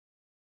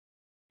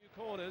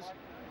corners.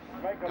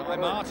 Guy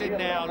Martin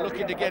now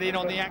looking to get in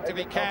on the active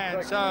he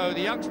can. So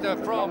the youngster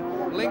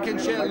from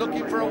Lincolnshire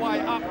looking for a way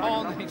up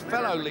on his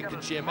fellow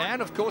Lincolnshire man,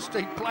 of course,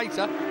 Steve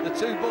Plater. The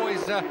two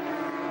boys,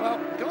 well,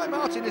 Guy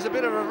Martin is a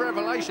bit of a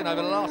revelation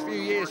over the last few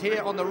years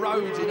here on the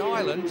roads in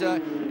Ireland.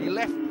 He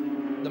left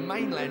the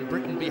mainland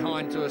Britain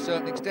behind to a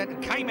certain extent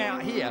and came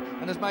out here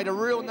and has made a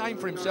real name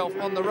for himself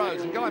on the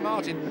roads. And Guy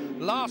Martin,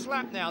 last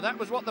lap now, that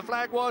was what the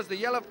flag was, the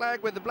yellow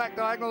flag with the black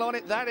diagonal on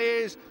it. That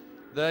is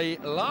the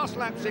last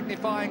lap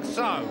signifying,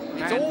 so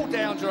it's all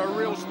down to a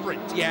real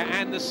sprint. Yeah,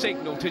 and the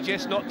signal to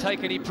just not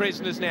take any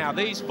prisoners now.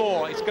 These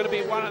four, it's going to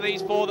be one of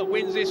these four that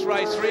wins this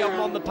race. Three of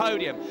them on the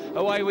podium.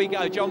 Away we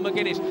go. John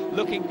McGuinness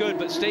looking good,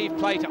 but Steve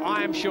Plater,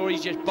 I am sure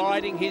he's just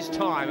biding his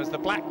time as the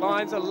black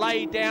lines are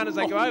laid down as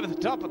they go over the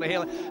top of the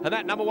hill. And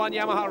that number one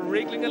Yamaha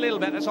wriggling a little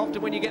bit. That's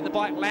often when you get the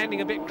bike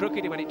landing a bit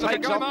crooked when it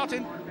takes Guy off.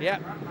 Martin. Yeah.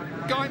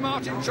 Guy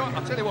Martin,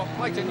 I'll tell you what,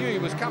 Plater knew he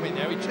was coming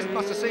there. He just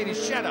must have seen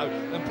his shadow,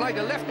 and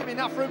Plater left him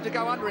enough room to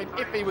go under him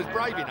if he was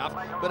brave enough.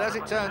 But as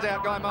it turns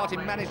out, Guy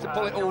Martin managed to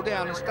pull it all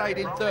down and stayed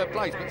in third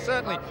place. But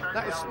certainly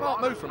that was a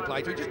smart move from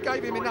Plater. He just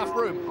gave him enough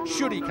room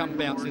should he come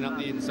bouncing up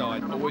the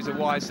inside. Always a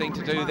wise thing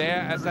to do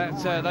there, as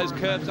those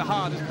curves are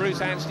hard, as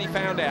Bruce Anstey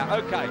found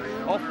out. Okay,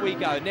 off we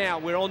go. Now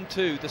we're on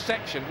to the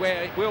section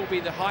where it will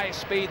be the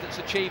highest speed that's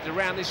achieved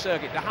around this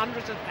circuit. The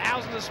hundreds of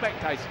thousands of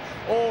spectators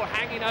all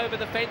hanging over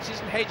the fences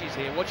and hedges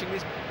here, watching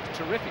this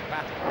terrific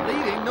battle.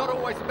 Leading, not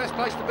always the best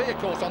place to be, of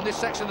course, on this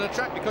section of the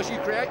track, because you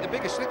create the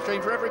biggest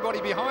slipstream for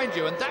everybody behind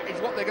you, and that is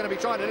what they're going to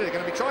be trying to do. They're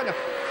going to be trying to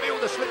fill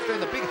the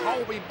slipstream, the big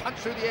hole being punched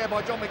through the air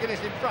by John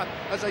McGuinness in front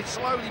as they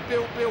slowly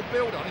build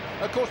on it.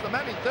 Of course, the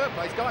man in third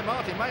place, Guy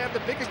Martin, may have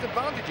the biggest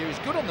advantage here. He's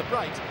good on the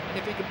brakes, and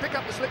if he can pick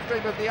up the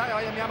slipstream of the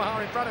AIM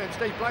Yamaha in front of him,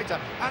 Steve Plater,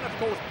 and of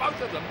course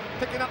both of them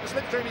picking up the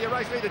slipstream of your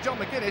race leader, John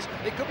McGuinness,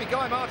 it could be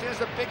Guy Martin as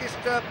the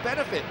biggest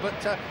benefit, but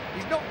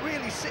he's not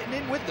really sitting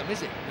in with them,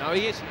 is he? No,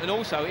 he isn't. And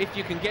also, if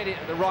you can get it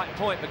at the right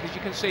point, because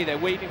you can see they're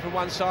weaving from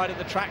one side of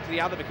the track to the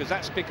other,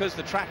 because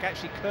the track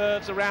actually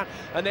curves around,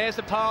 and there's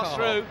the pass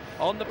through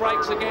on the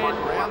brakes again.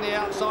 Around the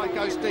outside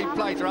goes Steve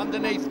Plater,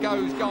 underneath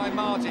goes Guy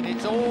Martin.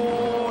 It's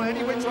all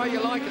any which way you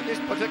like at this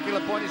particular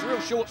point. It's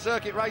real short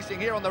circuit racing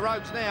here on the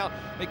roads now,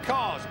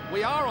 because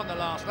we are on the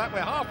last lap.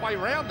 We're halfway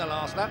round the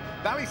last lap.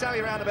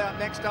 Ballysally roundabout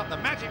next up, the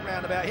magic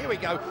roundabout. Here we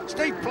go.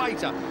 Steve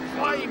Plater,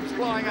 flames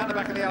flying out the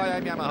back of the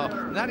IAM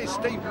Yamaha. And that is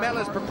Steve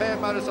Mellor's prepared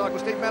motorcycle.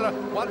 Steve Mellor,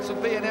 once a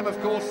V&M, of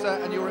course,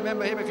 and you'll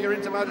remember him if you're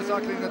into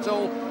motorcycling at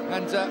all.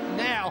 And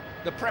now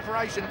the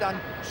preparation done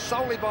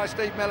solely by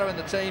Steve Mellor and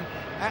the team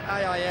at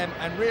AIM,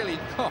 and really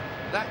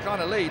that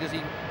kind of lead as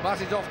he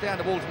buzzes off down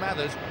towards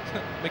Mathers.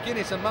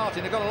 McGuinness and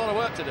Martin have got a lot of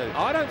work to do.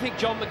 I don't think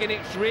John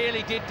McGuinness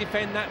really did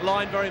defend that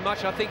line very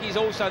much. I think he's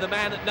also the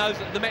man that knows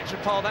that the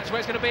Metropole, that's where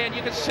it's going to be, and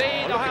you can see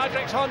the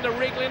Hydrex Honda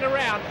wriggling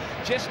around,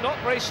 just not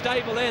very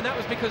stable there, and that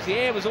was because the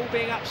air was all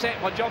being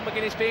upset by John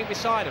McGuinness being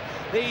beside him.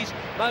 These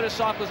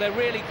motorcycles, they're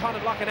really kind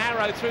of like an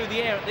arrow through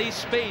the air at these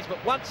speeds,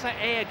 but once that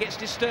air gets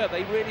disturbed,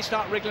 they really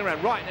start wriggling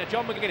around. Right, now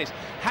John McGuinness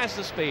has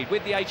the speed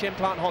with the HM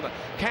Plant Honda.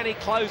 Can he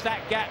close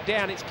that gap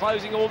down? It's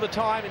closing all the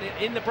time, and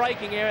in the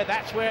braking area,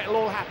 that's where it'll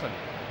all happen.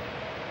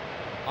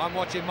 I'm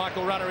watching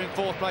Michael Rutter in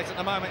fourth place at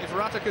the moment. If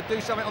Rutter could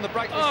do something on the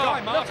brakes,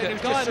 Guy Martin,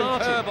 who's just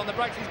superb on the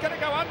brakes. He's going to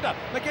go under.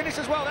 McGuinness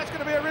as well. That's going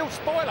to be a real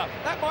spoiler.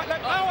 That might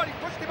let... Oh, and he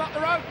pushed him up the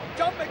road.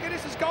 John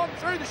McGuinness has gone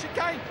through the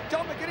chicane.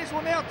 John McGuinness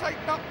will now take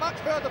not much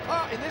further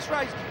part in this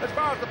race as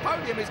far as the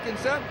podium is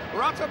concerned.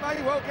 Rutter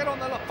may well get on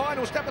the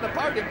final step of the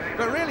podium,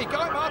 but really,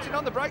 Guy Martin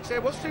on the brakes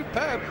there was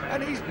superb,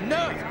 and he's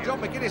nerfed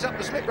John McGuinness up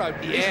the slip road.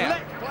 Yeah. He's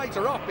let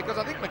Plater off, because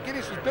I think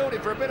McGuinness was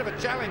building for a bit of a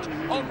challenge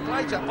on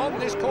Plater on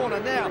this corner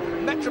now,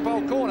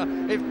 Metropole corner.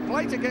 If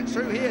Plater gets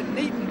through here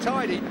neat and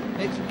tidy,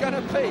 it's going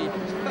to be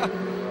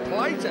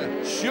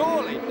Plater,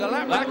 surely, the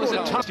lap record. That was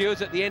a tough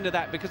stewards at the end of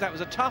that, because that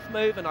was a tough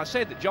move, and I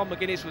said that John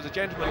McGuinness was a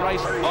gentleman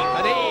racer.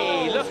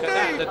 And look at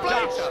that, the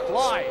dust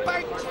flies.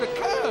 Banks the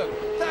curve.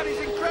 That is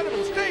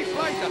incredible. Steve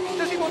Plater,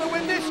 does he want to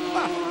win this?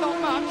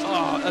 Not much.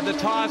 Oh, and the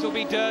tyres will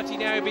be dirty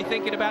now. He'll be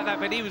thinking about that,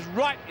 but he was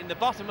right in the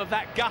bottom of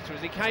that gutter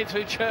as he came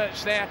through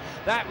church there.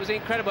 That was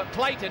incredible. But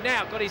Plater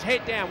now got his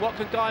head down. What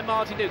can Guy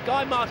Martin do?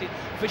 Guy Martin,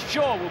 for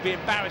sure, will be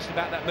embarrassed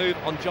about that move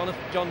on John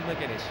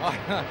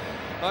McGuinness.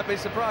 I'd be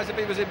surprised if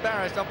he was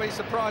embarrassed. I'd be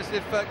surprised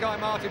if Guy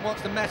Martin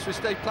wants to mess with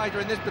Steve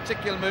Plater in this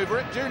particular move. We're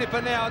at Juniper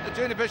now, at the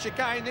Juniper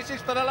chicane. This is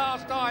for the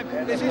last time.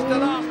 This is the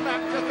last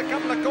lap. Just a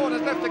couple of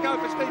corners left to go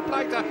for Steve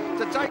Plater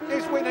to take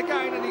this win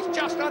again, and he's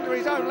just under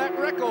his own lap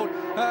record.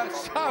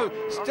 So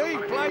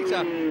Steve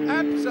Plater,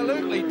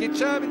 absolutely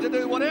determined to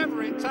do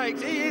whatever it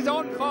takes. He is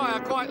on fire,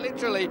 quite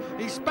literally.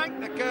 He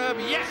spanked the curb.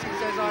 Yes, he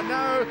says, I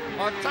know,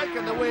 I've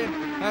taken the win.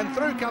 And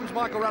through comes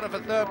Michael Rutter for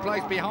third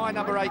place behind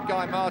number 8,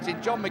 Guy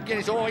Martin. John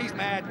McGuinness, oh, he's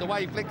mad the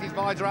way he flicked his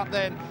visor up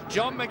then.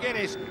 John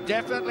McGuinness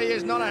definitely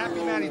is not a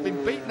happy man. He's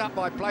been beaten up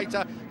by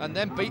Plater and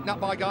then beaten up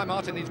by Guy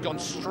Martin. He's gone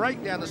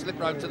straight down the slip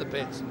road to the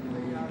pits.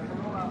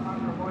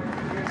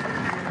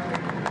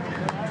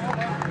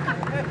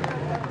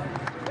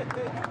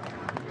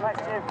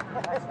 Thanks, Jim.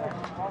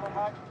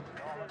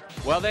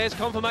 Well, there's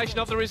confirmation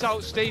of the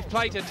result. Steve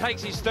Plater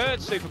takes his third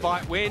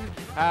Superbike win.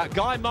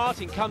 Guy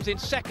Martin comes in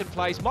second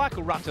place.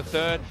 Michael Rutter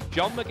third.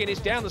 John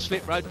McGuinness down the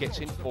slip road gets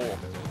in fourth.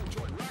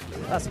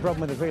 That's the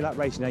problem with the 3-lap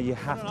race. You know, you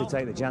have to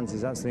take the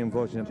chances. That's the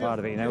unfortunate part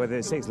of it. You know, whether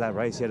it's a 6-lap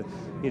race, you'd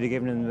have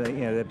given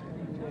them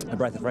a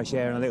breath of fresh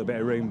air and a little bit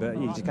of room, but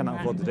you just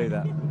cannot afford to do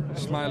that.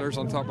 Smilers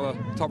on top of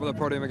the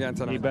podium again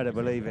tonight. You better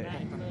believe it.